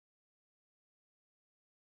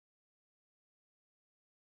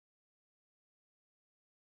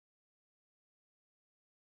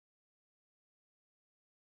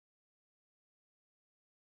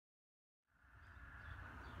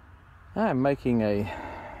I'm making a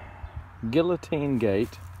guillotine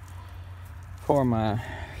gate for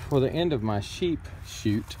the end of my sheep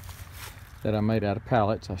chute that I made out of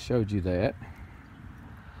pallets. I showed you that.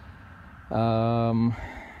 And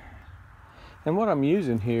what I'm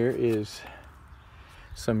using here is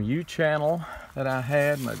some U-channel that I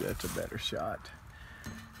had. Maybe that's a better shot.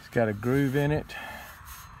 It's got a groove in it.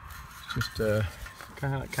 It's just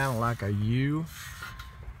kind of like a U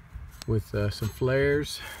with some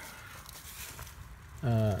flares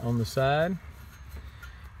on the side.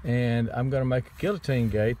 And I'm going to make a guillotine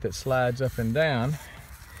gate that slides up and down.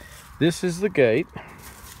 This is the gate.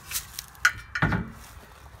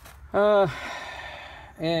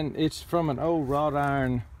 And it's from an old wrought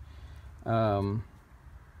iron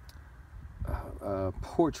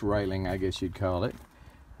porch railing, I guess you'd call it.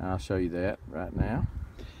 I'll show you that right now.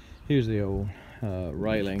 Here's the old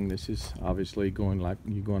railing. This is obviously going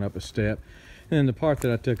up a step. And then the part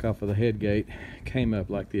that I took off of the head gate came up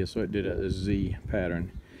like this, so it did a Z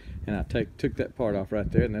pattern. And I took that part off right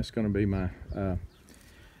there, and that's going to be my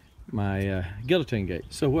guillotine gate.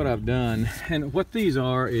 So what I've done, and what these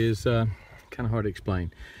are is kind of hard to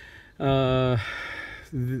explain.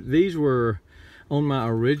 These were on my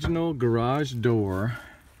original garage door.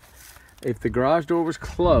 If the garage door was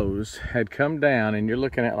closed, had come down, and you're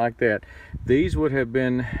looking at it like that, these would have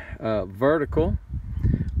been vertical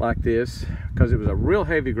like this, because it was a real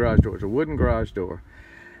heavy garage door. It was a wooden garage door,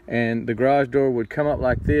 and the garage door would come up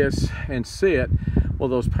like this and sit. Well,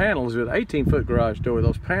 those panels, with 18-foot garage door,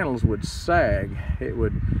 those panels would sag.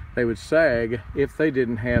 They would sag if they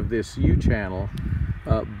didn't have this U-channel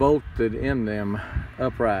bolted in them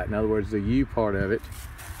upright. In other words, the U part of it,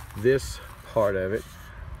 this part of it,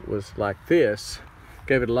 was like this.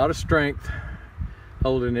 Gave it a lot of strength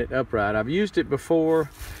holding it upright. I've used it before.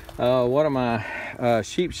 One of my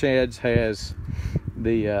sheep sheds has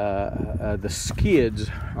the skids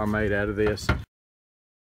are made out of this.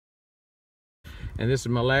 And this is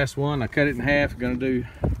my last one. I cut it in half. Gonna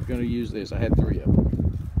use this. I had 3 of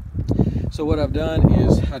them. So what I've done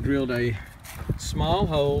is I drilled a small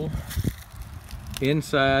hole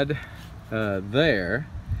inside there,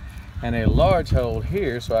 and a large hole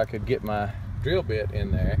here so I could get my drill bit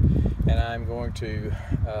in there. And I'm going to,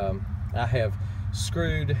 I have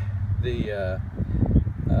screwed the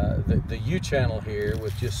U-channel here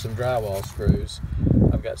with just some drywall screws.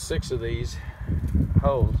 I've got 6 of these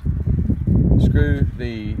holes. Screw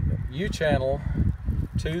the U-channel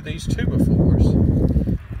to these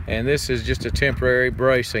 2x4s. And this is just a temporary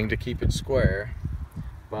bracing to keep it square.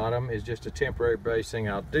 Bottom is just a temporary bracing.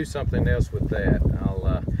 I'll do something else with that.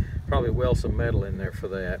 I'll probably weld some metal in there for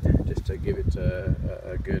that, just to give it a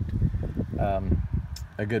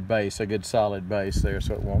good base, a good solid base there,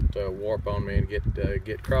 so it won't warp on me and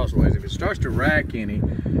get crossways. If it starts to rack any,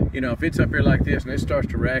 you know, if it's up here like this and it starts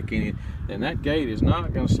to rack any, then that gate is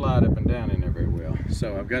not going to slide up and down in there very well.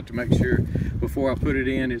 So I've got to make sure before I put it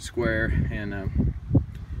in, it's square and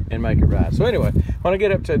make it right. So anyway, when I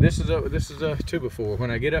get up to this is a 2x4.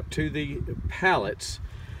 When I get up to the pallets,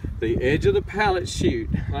 the edge of the pallet chute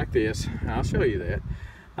like this, I'll show you that.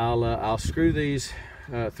 I'll screw these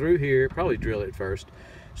through here, probably drill it first.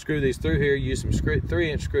 Screw these through here, use some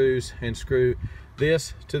 3-inch screws, and screw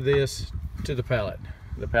this to the pallet.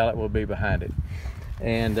 The pallet will be behind it,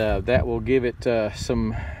 and that will give it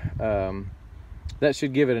that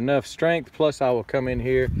should give it enough strength. Plus I will come in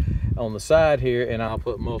here on the side here, and I'll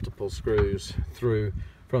put multiple screws through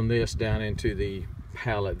from this down into the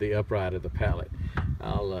pallet, the upright of the pallet.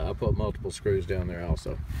 I'll put multiple screws down there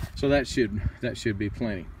also. So that should be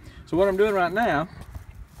plenty. So what I'm doing right now,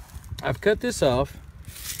 I've cut this off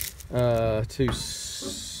to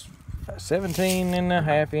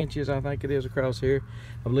 17.5 inches, I think it is, across here.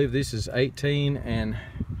 I believe this is 18 and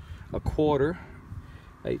a quarter.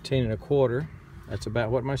 That's about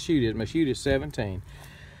what my chute is. My chute is 17.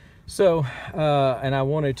 So, and I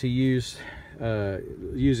wanted to use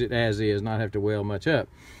it as is, not have to weld much up.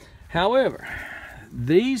 However,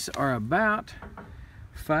 these are about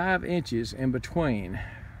 5 inches in between.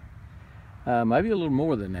 Maybe a little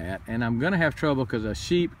more than that, and I'm gonna have trouble because a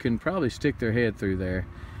sheep can probably stick their head through there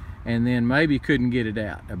and then maybe couldn't get it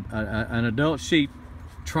out. An adult sheep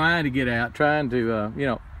trying to get out, trying to you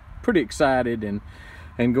know, pretty excited and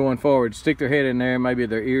going forward, stick their head in there, maybe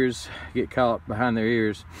their ears get caught behind their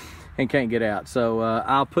ears and can't get out. So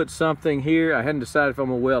I'll put something here. I hadn't decided if I'm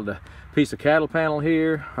gonna weld a piece of cattle panel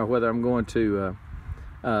here or whether I'm going to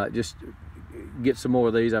just get some more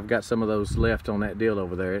of these. I've got some of those left on that deal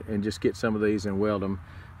over there, and just get some of these and weld them.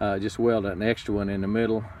 Just weld an extra one in the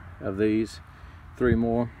middle of these, 3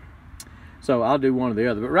 more. So I'll do one or the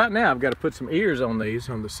other. But right now I've got to put some ears on these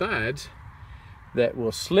on the sides that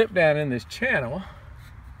will slip down in this channel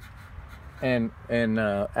and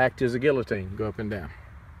act as a guillotine, go up and down.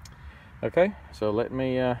 Okay, so let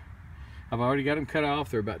me, I've already got them cut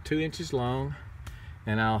off. They're about 2 inches long,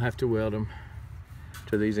 and I'll have to weld them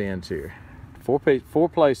to these ends here. Four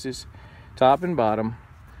places, top and bottom,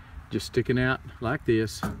 just sticking out like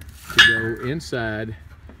this to go inside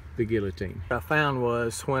the guillotine. What I found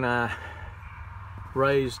was when I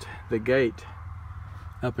raised the gate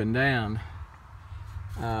up and down,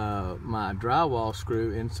 my drywall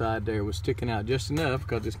screw inside there was sticking out just enough,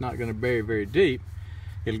 because it's not going to bury very deep.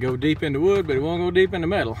 It'll go deep into wood, but it won't go deep into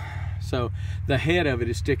metal. So the head of it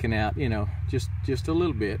is sticking out, you know, just a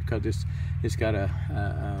little bit, because it's got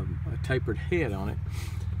a tapered head on it,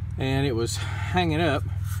 and it was hanging up,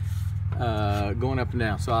 going up and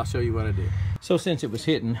down. So I'll show you what I did. So since it was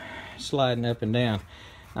hitting, sliding up and down,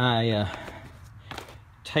 I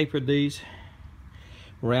tapered these,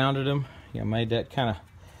 rounded them, you know, made that kind of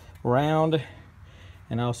round,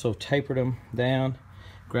 and also tapered them down,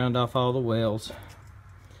 ground off all the welds,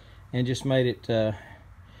 and just made it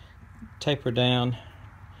taper down,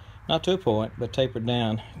 not to a point, but tapered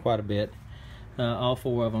down quite a bit, all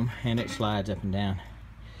 4 of them, and it slides up and down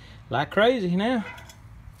like crazy now.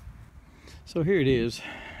 So here it is.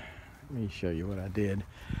 Let me show you what I did.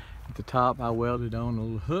 At the top I welded on a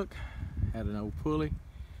little hook, had an old pulley,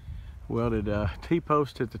 welded a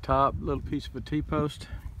T-post at the top, little piece of a T-post,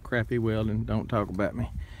 crappy welding, don't talk about me.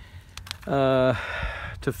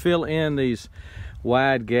 To fill in these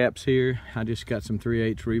wide gaps here, I just got some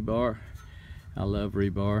 3/8 rebar. I love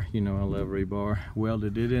rebar, you know I love rebar.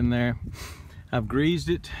 Welded it in there. I've greased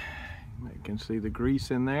it. You can see the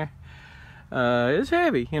grease in there. It's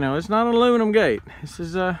heavy, you know, it's not an aluminum gate. This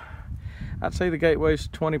is, I'd say the gate weighs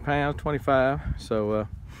 20 pounds, 25. So,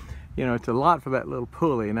 you know, it's a lot for that little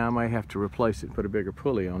pulley, and I may have to replace it and put a bigger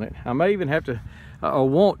pulley on it. I may even have to, or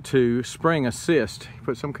want to, spring assist.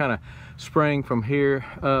 Put some kind of spring from here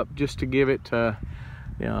up just to give it, you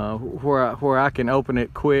know, where I can open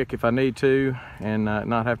it quick if I need to, and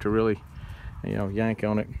not have to really, you know, yank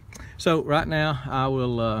on it. So right now I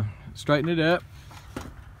will straighten it up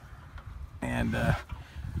and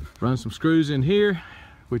run some screws in here,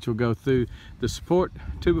 which will go through the support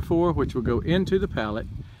 2x4, which will go into the pallet.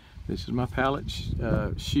 This is my pallet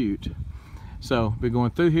chute. So we're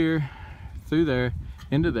going through here, through there,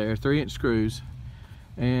 into there, 3-inch screws,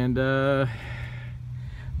 and then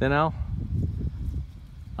I'll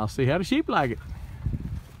see how the sheep like it.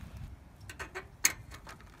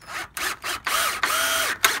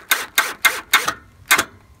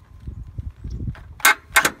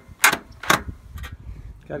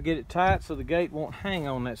 Got to get it tight so the gate won't hang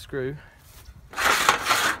on that screw. Looks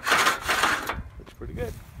pretty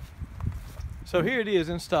good. So here it is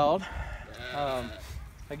installed.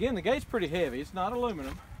 Again, the gate's pretty heavy. It's not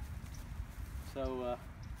aluminum. So,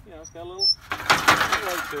 you know, it's got a little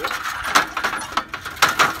weight to it.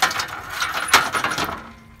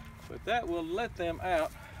 But that will let them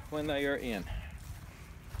out when they are in.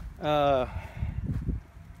 That's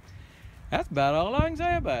about all I can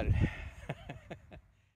say about it.